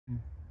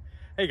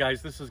Hey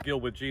guys, this is Gil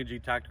with G&G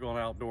Tactical and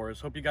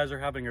Outdoors. Hope you guys are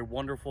having a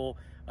wonderful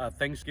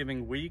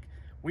Thanksgiving week.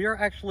 We are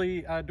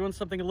actually doing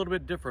something a little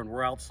bit different.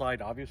 We're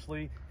outside,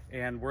 obviously,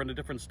 and we're in a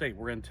different state.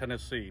 We're in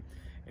Tennessee,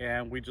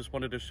 and we just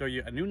wanted to show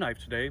you a new knife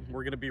today.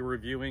 We're going to be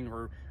reviewing,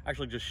 or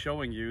actually just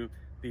showing you,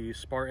 the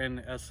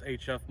Spartan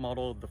SHF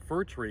model, the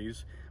fir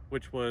trees,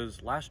 which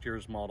was last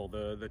year's model,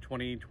 the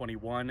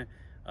 2021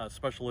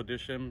 special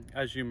edition.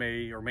 As you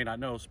may or may not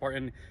know,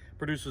 Spartan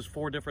produces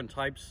 4 different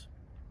types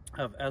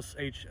of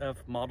SHF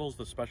models,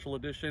 the special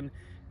edition,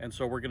 and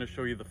so we're going to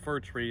show you the fir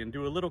tree and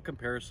do a little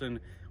comparison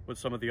with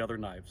some of the other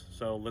knives.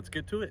 So let's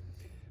get to it.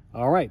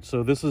 All right,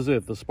 so this is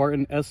it, the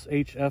Spartan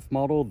SHF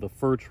model, the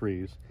fir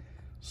trees.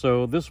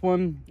 So this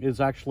one is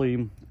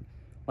actually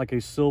like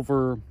a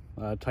silver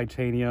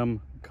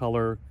titanium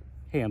color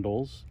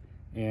handles,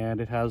 and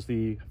it has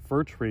the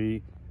fir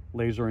tree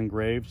laser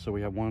engraved. So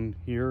we have one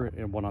here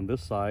and one on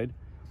this side,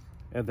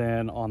 and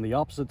then on the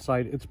opposite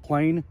side it's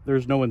plain.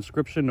 There's no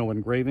inscription, no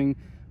engraving,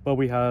 but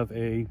we have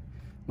a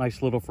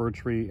nice little fir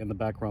tree in the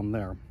background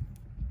there.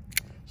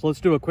 So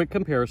let's do a quick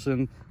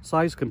comparison,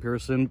 size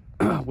comparison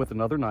with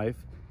another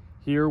knife.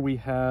 Here we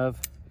have,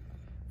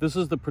 this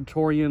is the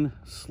Praetorian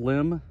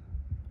Slim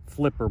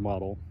Flipper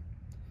model.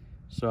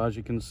 So as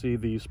you can see,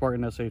 the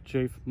Spartan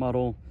SHF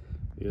model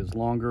is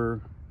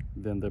longer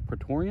than the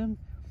Praetorian.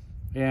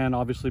 And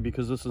obviously,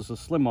 because this is a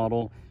slim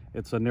model,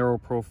 it's a narrow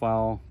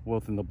profile,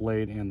 both in the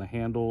blade and the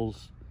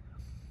handles.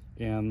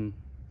 And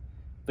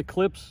the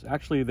clips,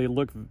 actually, they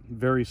look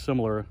very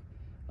similar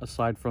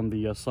aside from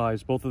the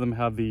size. Both of them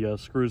have the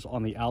screws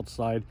on the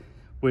outside,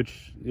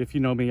 which, if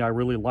you know me, I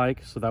really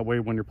like. So that way,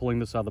 when you're pulling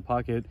this out of the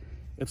pocket,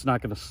 it's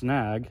not going to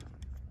snag.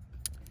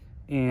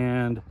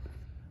 And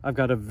I've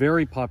got a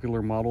very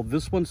popular model.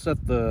 This one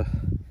set the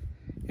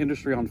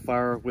industry on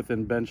fire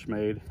within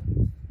Benchmade.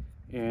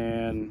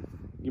 And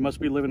you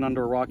must be living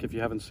under a rock if you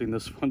haven't seen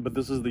this one, but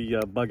this is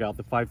the bug out,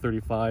 the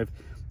 535.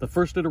 The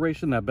first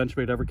iteration that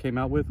Benchmade ever came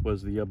out with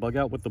was the bug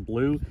out with the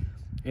blue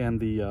and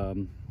the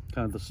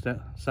kind of the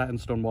satin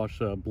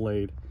stonewash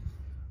blade.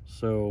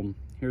 So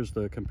here's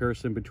the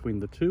comparison between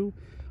the two.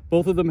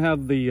 Both of them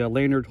have the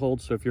lanyard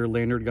hold, so if you're a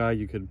lanyard guy,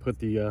 you could put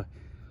the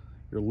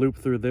your loop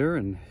through there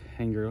and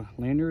hang your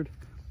lanyard.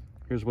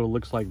 Here's what it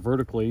looks like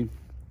vertically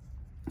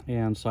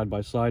and side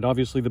by side.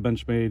 Obviously, the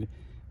Benchmade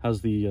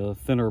has the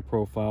thinner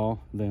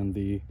profile than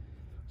the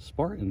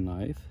Spartan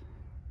knife.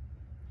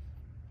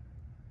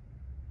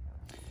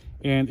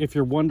 And if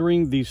you're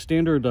wondering, the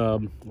standard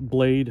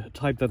blade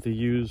type that they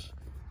use,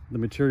 the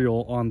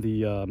material on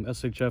the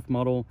SHF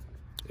model,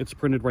 it's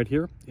printed right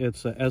here.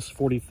 It's a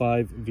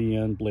S45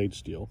 VN blade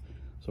steel.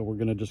 So we're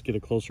gonna just get a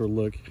closer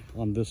look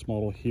on this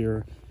model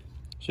here.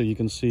 So you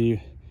can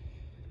see,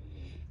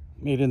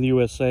 made in the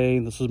USA.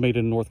 This is made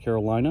in North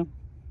Carolina.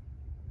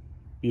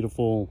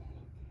 Beautiful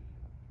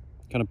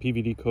kind of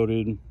PVD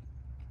coated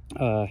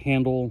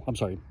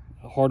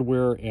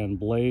hardware and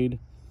blade.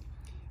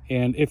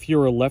 And if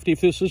you're a lefty,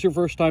 if this is your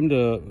first time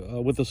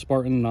to with the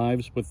Spartan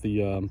knives with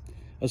the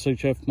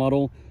SHF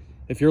model,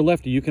 if you're a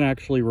lefty, you can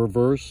actually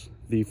reverse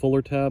the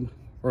fuller tab,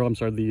 or I'm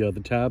sorry,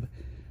 the tab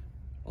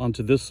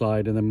onto this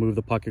side and then move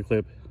the pocket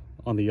clip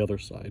on the other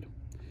side.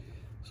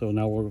 So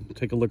now we'll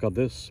take a look at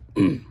this,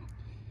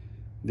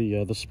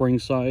 the spring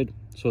side.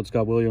 So it's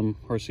got William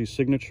Harsey's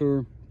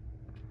signature.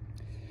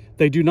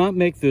 They do not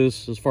make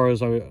this, as far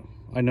as I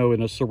know,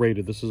 in a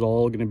serrated. This is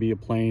all going to be a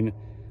plain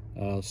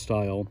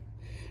style.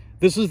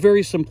 This is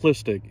very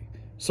simplistic.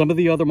 Some of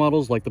the other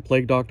models, like the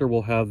Plague Doctor,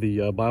 will have the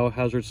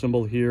biohazard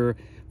symbol here.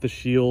 The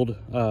Shield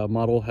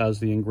model has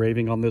the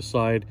engraving on this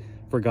side.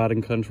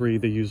 Forgotten Country,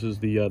 that uses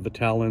the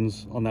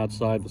talons on that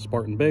side. The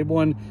Spartan Babe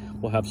one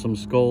will have some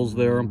skulls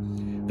there.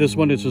 This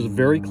one is just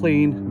very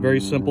clean,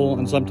 very simple,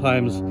 and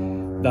sometimes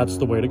that's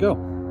the way to go.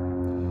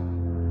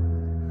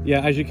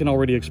 Yeah, as you can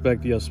already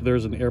expect, yes,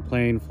 there's an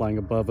airplane flying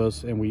above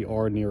us, and we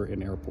are near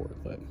an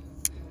airport, but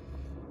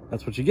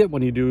that's what you get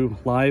when you do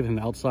live and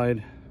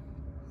outside.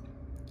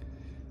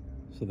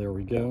 So there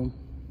we go.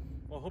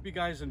 Well, I hope you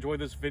guys enjoy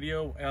this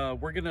video.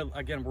 We're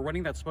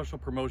running that special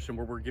promotion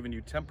where we're giving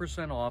you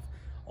 10% off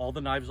all the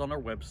knives on our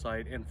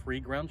website and free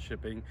ground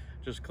shipping.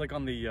 Just click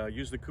on the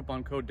use the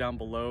coupon code down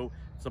below.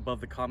 It's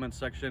above the comment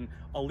section.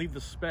 I'll leave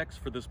the specs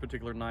for this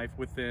particular knife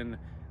within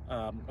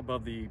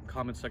above the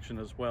comment section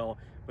as well.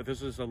 But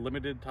this is a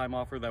limited time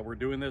offer that we're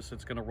doing this.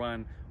 It's going to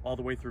run all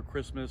the way through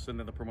Christmas, and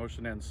then the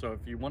promotion ends. So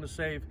if you want to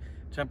save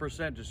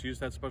 10%, just use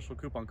that special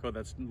coupon code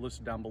that's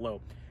listed down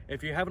below.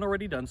 If you haven't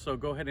already done so,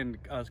 go ahead and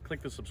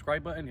click the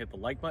subscribe button, hit the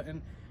like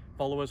button,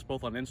 follow us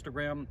both on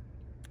Instagram.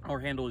 Our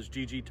handle is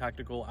GG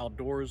Tactical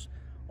Outdoors,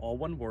 all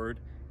one word.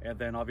 And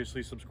then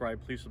obviously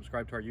subscribe. Please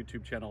subscribe to our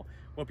YouTube channel.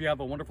 Hope you have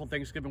a wonderful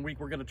Thanksgiving week.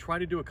 We're going to try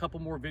to do a couple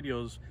more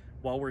videos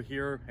while we're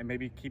here, and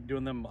maybe keep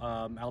doing them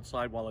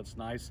outside while it's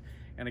nice.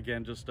 And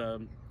again, just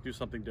do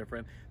something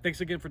different. Thanks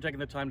again for taking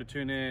the time to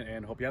tune in,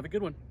 and hope you have a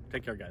good one.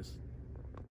 Take care, guys.